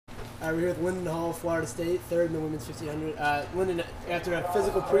We're here with Linden Hall, Florida State, third in the women's 1500. Linden, after a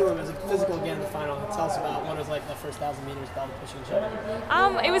physical prelim, it was a physical again in the final. Tell us about what it was like the first 1,000 meters, all the pushing each other.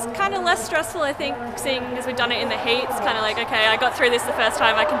 It was kind of less stressful, I think, seeing as we've done it in the heats. Kind of like, okay, I got through this the first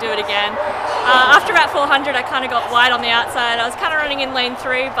time, I can do it again. After about 400, I kind of got wide on the outside. I was kind of running in lane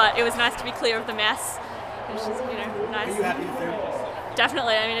 3, but it was nice to be clear of the mess, which is, nice. Are you happy with third?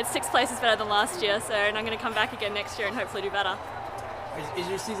 Definitely. I mean, it's 6 places better than last year, so and I'm going to come back again next year and hopefully do better. Is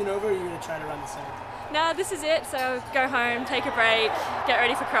your season over, or are you going to try to run the same? No, this is it. So go home, take a break, get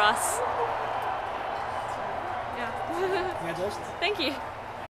ready for cross. Yeah. Congratulations. Thank you.